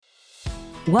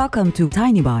Welcome to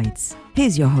Tiny Bites.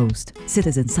 Here's your host,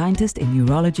 citizen scientist in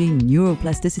neurology,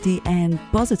 neuroplasticity, and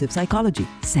positive psychology,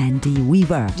 Sandy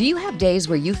Weaver. Do you have days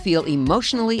where you feel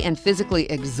emotionally and physically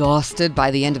exhausted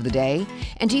by the end of the day?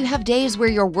 And do you have days where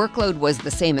your workload was the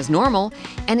same as normal,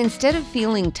 and instead of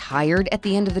feeling tired at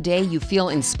the end of the day, you feel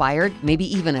inspired, maybe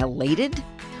even elated?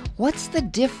 What's the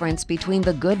difference between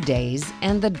the good days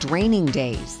and the draining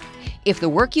days? If the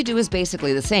work you do is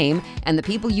basically the same and the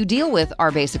people you deal with are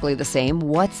basically the same,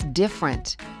 what's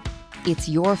different? It's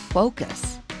your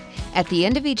focus. At the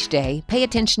end of each day, pay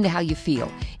attention to how you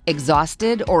feel,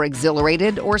 exhausted or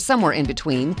exhilarated or somewhere in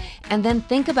between, and then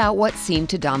think about what seemed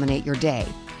to dominate your day.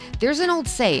 There's an old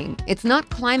saying, it's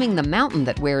not climbing the mountain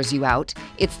that wears you out,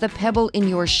 it's the pebble in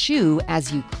your shoe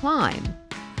as you climb.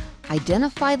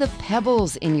 Identify the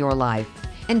pebbles in your life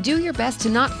and do your best to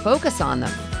not focus on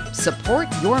them. Support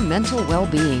your mental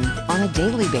well-being on a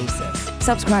daily basis.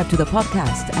 Subscribe to the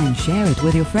podcast and share it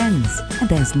with your friends. And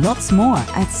there's lots more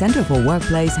at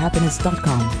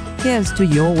centerforworkplacehappiness.com. Here's to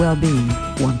your well-being,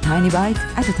 one tiny bite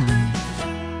at a time.